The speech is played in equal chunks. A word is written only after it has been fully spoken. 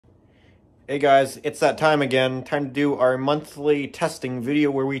Hey guys, it's that time again. Time to do our monthly testing video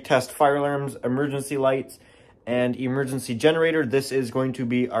where we test fire alarms, emergency lights, and emergency generator. This is going to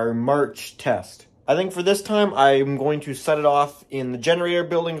be our March test. I think for this time, I'm going to set it off in the generator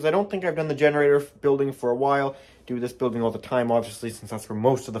building because I don't think I've done the generator building for a while. Do this building all the time, obviously, since that's where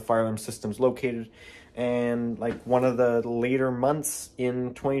most of the fire alarm system's located. And like one of the later months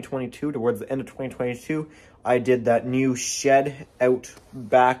in 2022, towards the end of 2022, I did that new shed out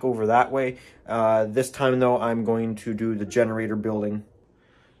back over that way. This time though, I'm going to do the generator building.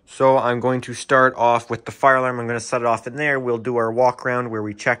 So I'm going to start off with the fire alarm. I'm going to set it off in there. We'll do our walk around where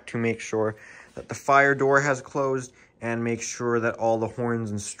we check to make sure that the fire door has closed and make sure that all the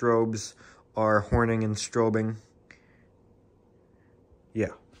horns and strobes are horning and strobing. Yeah.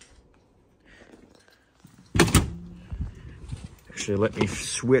 Actually, let me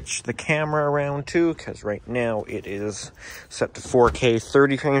switch the camera around too, because right now it is set to 4K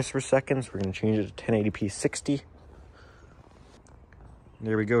 30 frames per second. So we're going to change it to 1080p 60.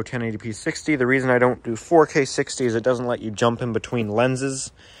 There we go, 1080p 60. The reason I don't do 4K 60 is it doesn't let you jump in between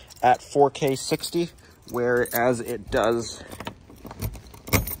lenses at 4K 60, whereas it does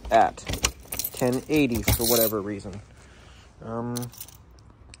at 1080 for whatever reason.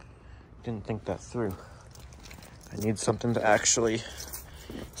 Didn't think that through. I need something to actually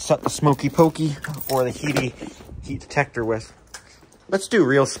set the smoky pokey or the heat detector with. Let's do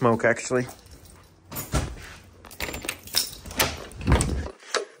real smoke, actually.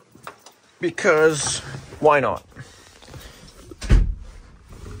 Because why not?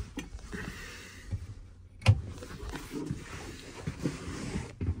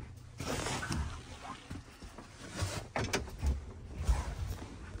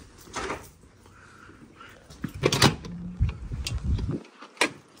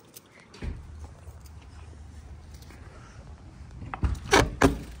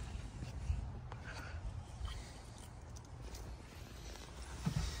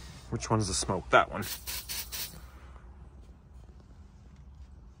 Which one's the smoke? That one.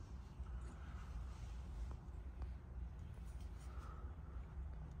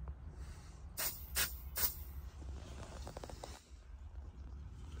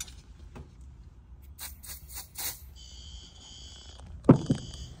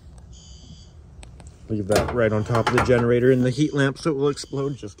 Leave that right on top of the generator and the heat lamp so it will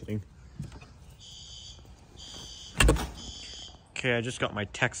explode. Just kidding. Okay, I just got my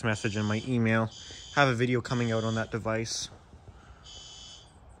text message and my email. I have a video coming out on that device.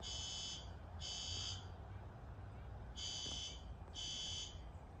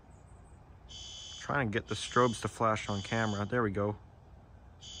 Trying to get the strobes to flash on camera. There we go.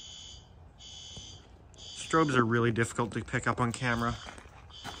 Strobes are really difficult to pick up on camera.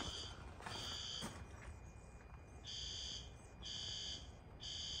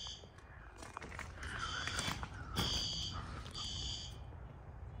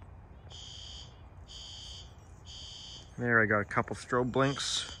 There, I got a couple strobe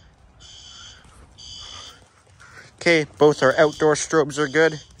blinks. Okay, both our outdoor strobes are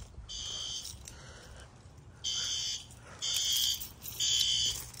good.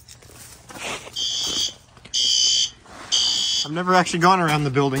 I've never actually gone around the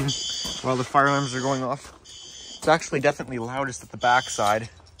building while the fire alarms are going off. It's actually definitely loudest at the back side.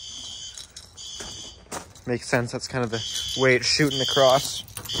 Makes sense, that's kind of the way it's shooting across.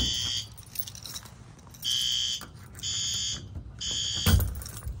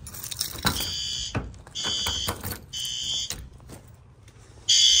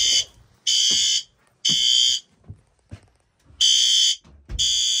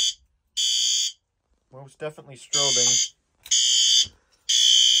 Most definitely strobing.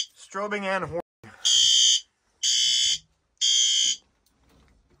 Strobing and horn.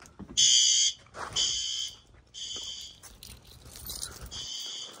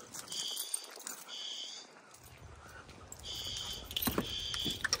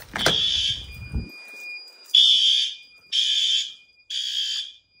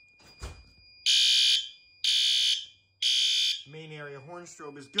 Main area horn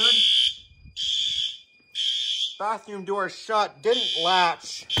strobe is good. Bathroom door shut, didn't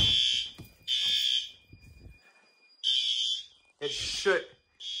latch. It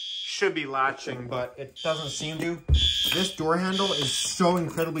should be latching, but it doesn't seem to. This door handle is so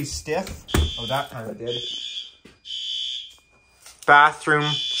incredibly stiff. Oh, that time it did. Bathroom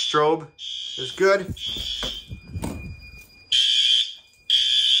strobe is good.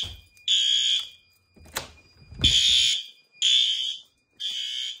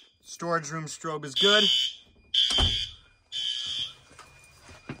 Storage room strobe is good.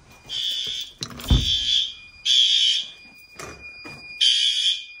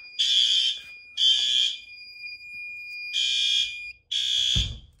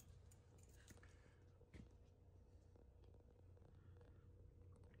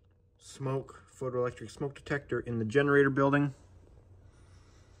 smoke, photoelectric smoke detector in the generator building.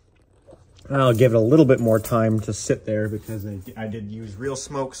 I'll give it a little bit more time to sit there because I did use real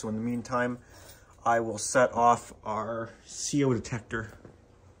smoke. So in the meantime, I will set off our CO detector.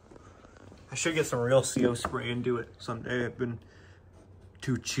 I should get some real CO spray and do it someday. I've been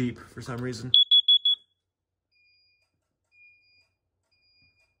too cheap for some reason.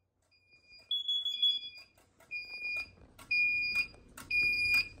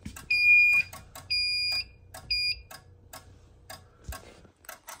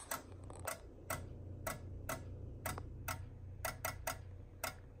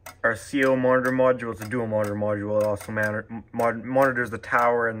 Our CO monitor module is a dual monitor module. It also monitors the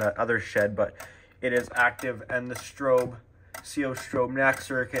tower and the other shed, but it is active, and the strobe, CO strobe NAC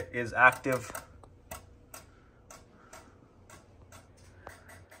circuit is active.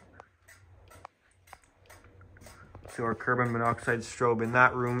 So our carbon monoxide strobe in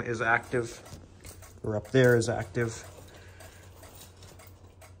that room is active, or up there is active.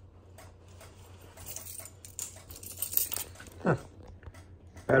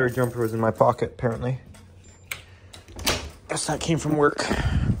 Battery jumper was in my pocket, apparently. Guess that came from work.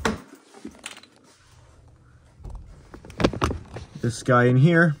 This guy in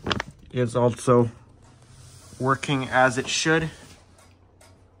here is also working as it should.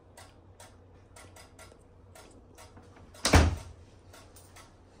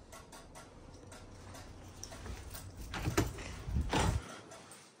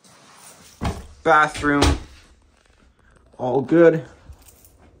 Bathroom, all good.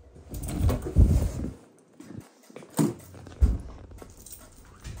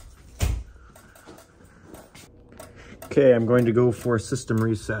 Okay, I'm going to go for a system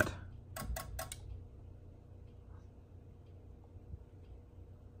reset.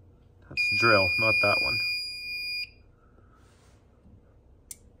 That's the drill, not that one.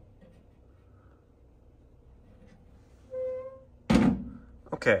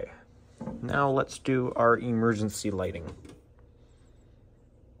 Okay, now let's do our emergency lighting.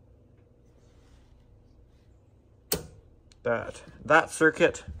 That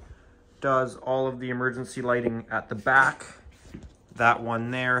circuit does all of the emergency lighting at the back, that one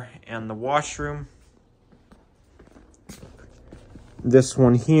there, and the washroom. This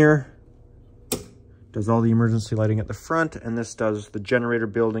one here does all the emergency lighting at the front, and this does the generator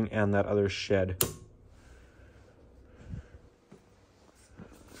building and that other shed.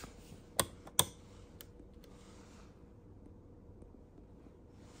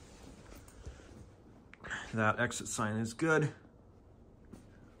 That exit sign is good.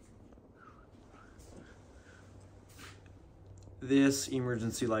 This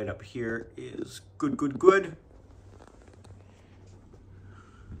emergency light up here is good.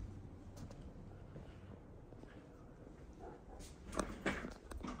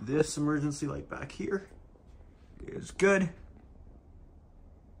 This emergency light back here is good.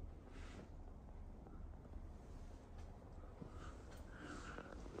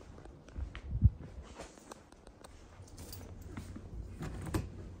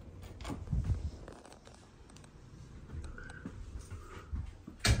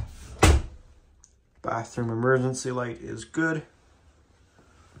 Bathroom emergency light is good.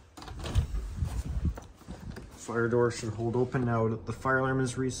 Fire door should hold open now that the fire alarm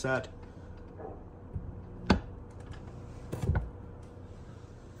is reset.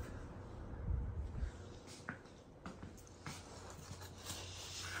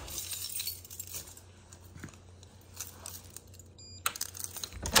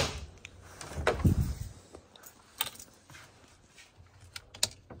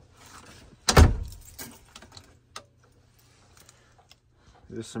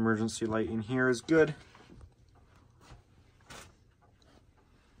 This emergency light in here is good,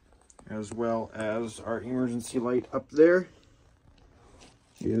 as well as our emergency light up there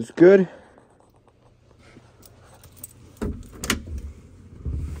is good.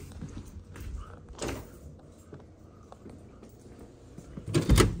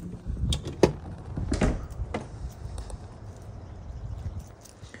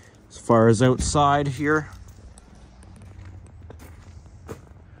 As far as outside here,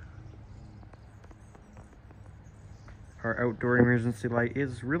 our outdoor emergency light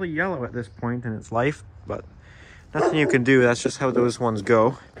is really yellow at this point in its life, but nothing you can do. That's just how those ones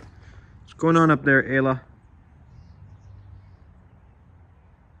go. What's going on up there, Ayla?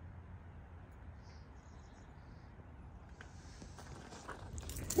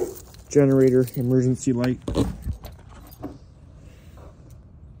 Generator emergency light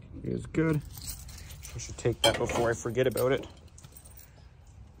is good. I should take that before I forget about it.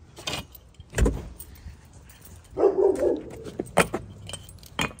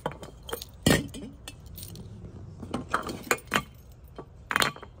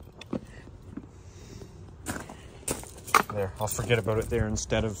 There, I'll forget about it there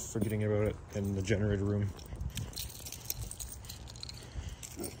instead of forgetting about it in the generator room.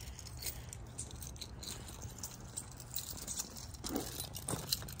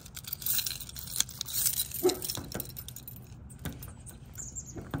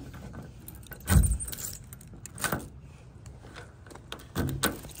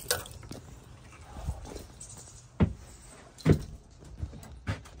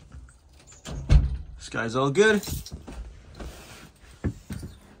 This guy's all good.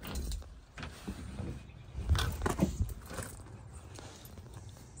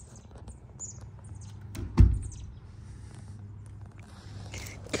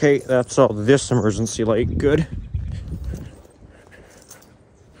 Okay, that's all this emergency light good.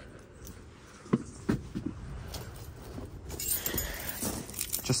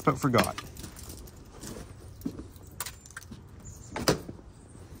 Just about forgot.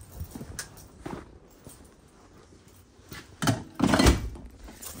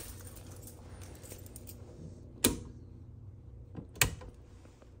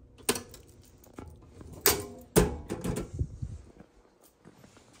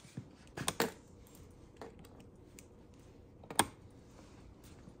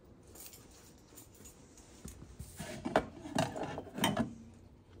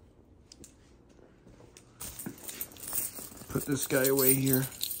 Put this guy away here.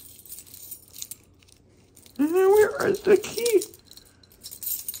 Where is the key?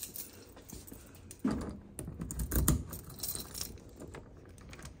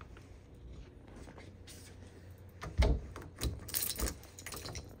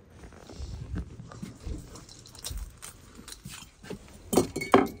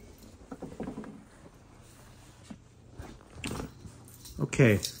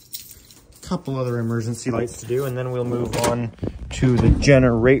 Okay. Couple other emergency lights to do, and then we'll move on to the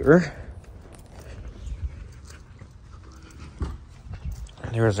generator.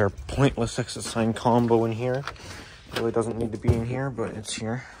 There's our pointless exit sign combo in here. Really doesn't need to be in here, but it's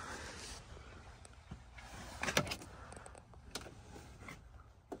here.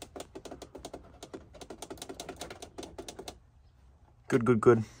 Good, good,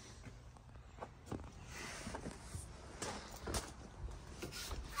 good.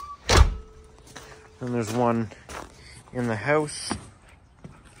 And there's one in the house.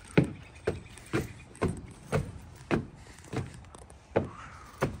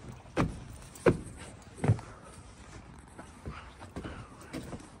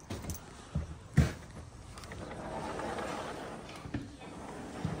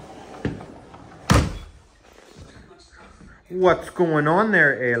 What's going on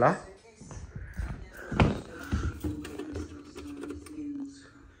there, Ayla?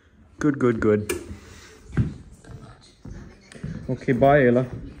 Good, good, good. Okay, bye, Ayla.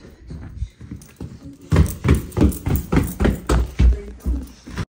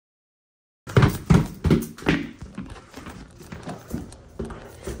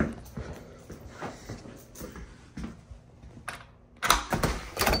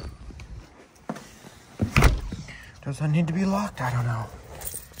 Does that need to be locked? I don't know.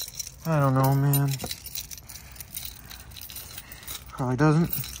 I don't know, man. Probably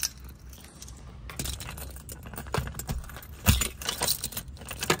doesn't.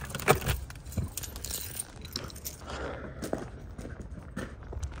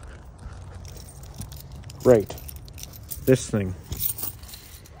 Right. This thing.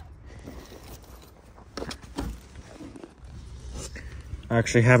 I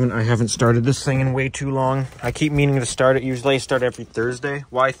haven't started this thing in way too long. I keep meaning to start it. Usually I start every Thursday.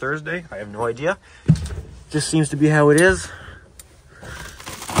 Why Thursday? I have no idea. Just seems to be how it is.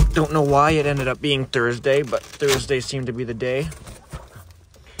 Don't know why it ended up being Thursday, but Thursday seemed to be the day.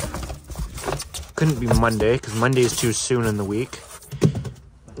 Couldn't be Monday, because Monday is too soon in the week.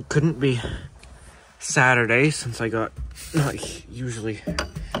 It couldn't be Saturday, since I got not usually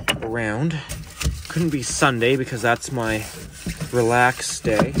around. Couldn't be Sunday, because that's my relax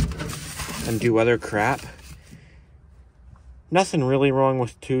day and do other crap. Nothing really wrong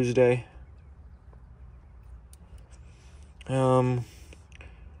with Tuesday. Upload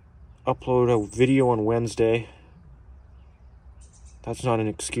a video on Wednesday. That's not an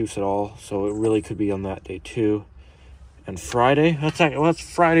excuse at all, so it really could be on that day too. And Friday, that's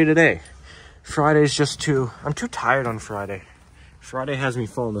Friday today. Friday's just I'm too tired on Friday. Friday has me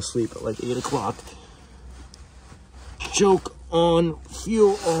falling asleep at like 8 o'clock. Joke on,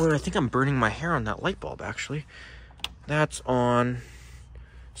 fuel on. I think I'm burning my hair on that light bulb, actually. That's on.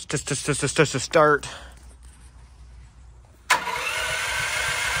 Just to start. Come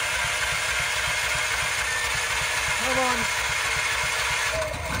on.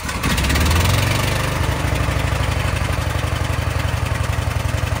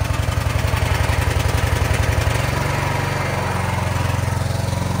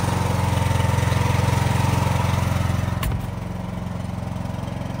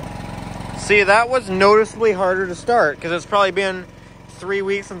 See, that was noticeably harder to start because it's probably been 3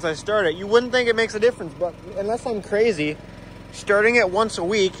 weeks since I started. You wouldn't think it makes a difference, but unless I'm crazy, starting it once a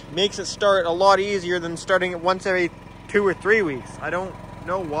week makes it start a lot easier than starting it once every 2 or 3 weeks. I don't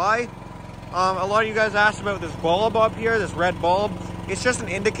know why. A lot of you guys asked about this bulb up here, this red bulb. It's just an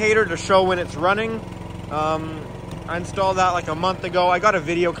indicator to show when it's running. I installed that like a month ago. I got a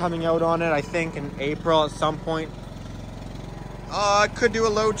video coming out on it, I think in April at some point. I could do a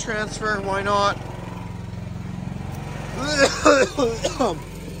load transfer, why not?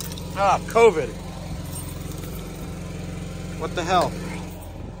 COVID. What the hell?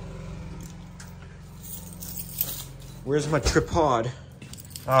 Where's my tripod?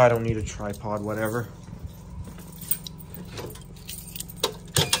 Oh, I don't need a tripod, whatever.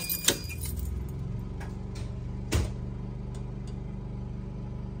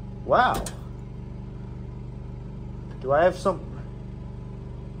 Wow. Do I have some?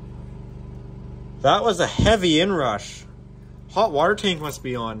 That was a heavy inrush. Hot water tank must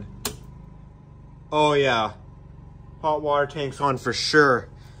be on. Oh yeah. Hot water tank's on for sure.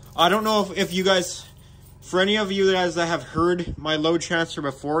 I don't know if you guys, for any of you guys that have heard my load transfer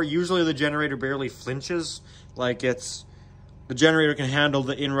before, usually the generator barely flinches. Like the generator can handle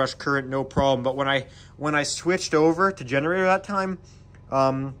the inrush current no problem. But when I switched over to generator that time,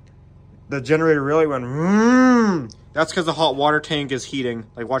 the generator really went, That's because the hot water tank is heating.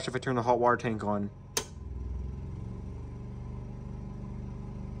 Like, watch if I turn the hot water tank on.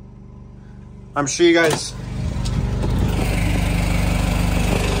 I'm sure you guys...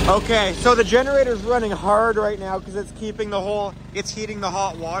 Okay, so the generator's running hard right now because it's keeping it's heating the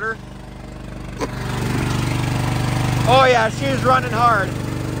hot water. Oh yeah, she's running hard.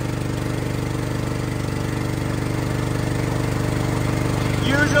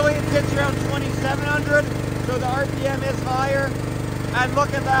 Usually it hits around 2,700, so the RPM is higher. And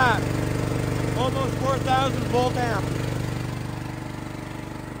look at that, almost 4,000 volt amp.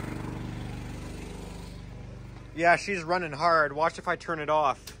 Yeah, she's running hard. Watch if I turn it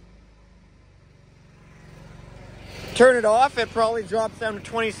off. Turn it off, it probably drops down to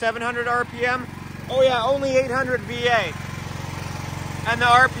 2,700 RPM. Oh yeah, only 800 VA. And the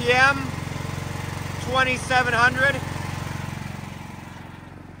RPM, 2,700.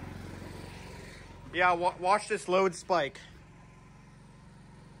 Yeah, watch this load spike.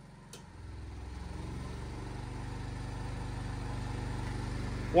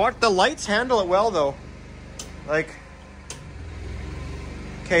 The lights handle it well though. Like,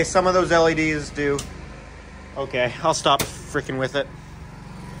 okay, some of those LEDs do. Okay, I'll stop freaking with it.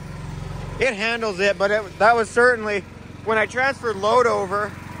 It handles it, but that was certainly, when I transferred load over,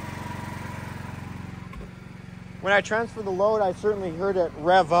 when I transferred the load, I certainly heard it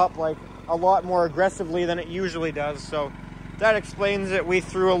rev up like a lot more aggressively than it usually does. So that explains it. We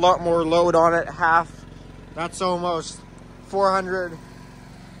threw a lot more load on it, half. That's almost 4,000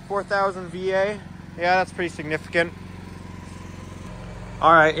 VA. Yeah, that's pretty significant.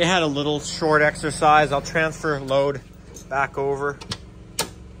 All right, it had a little short exercise. I'll transfer load back over.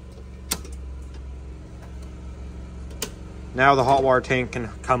 Now the hot water tank can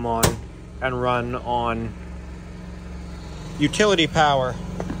come on and run on utility power.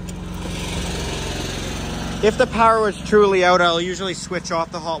 If the power was truly out, I'll usually switch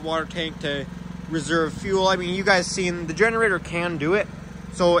off the hot water tank to reserve fuel. I mean, you guys seen the generator can do it.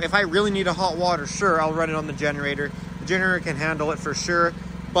 So if I really need a hot water, sure, I'll run it on the generator. The generator can handle it for sure,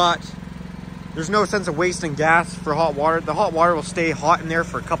 but there's no sense of wasting gas for hot water. The hot water will stay hot in there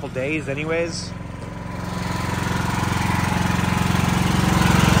for a couple days anyways.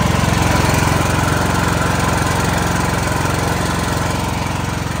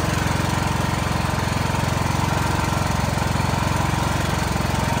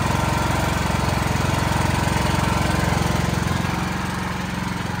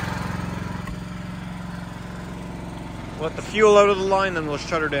 Let the fuel out of the line, then we'll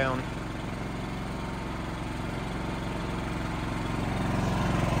shut her down.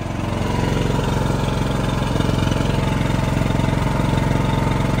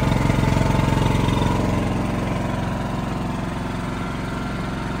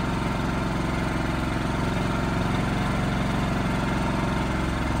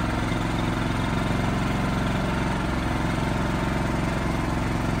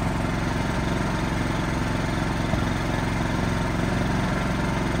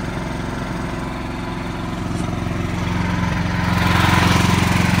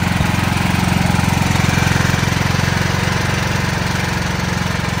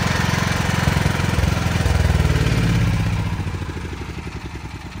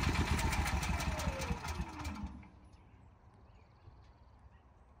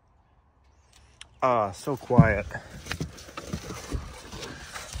 So quiet.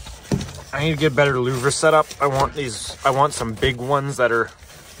 I need to get better louver setup. I want some big ones that are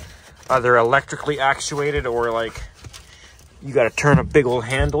either electrically actuated or like you got to turn a big old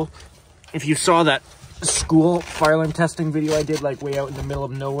handle. If you saw that school fire alarm testing video I did, like way out in the middle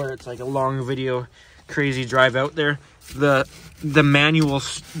of nowhere, it's like a long video, crazy drive out there. The manual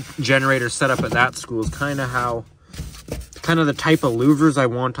generator setup at that school is kind of the type of louvers I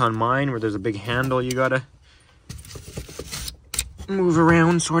want on mine, where there's a big handle you gotta move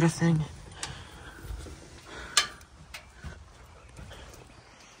around sort of thing.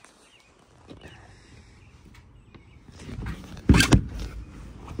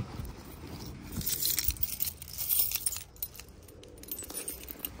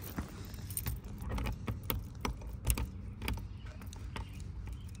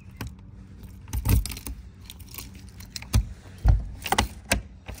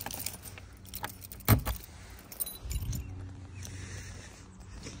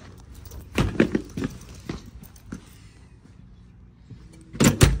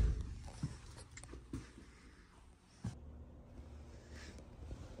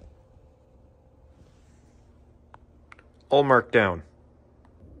 All marked down.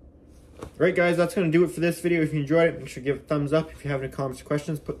 Alright guys, that's going to do it for this video. If you enjoyed it, make sure to give it a thumbs up. If you have any comments or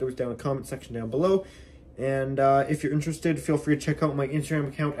questions, put those down in the comment section down below. And if you're interested, feel free to check out my Instagram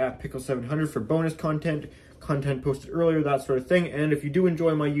account at Pickle700 for bonus content posted earlier, that sort of thing. And if you do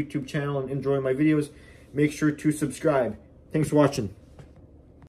enjoy my YouTube channel and enjoy my videos, make sure to subscribe. Thanks for watching.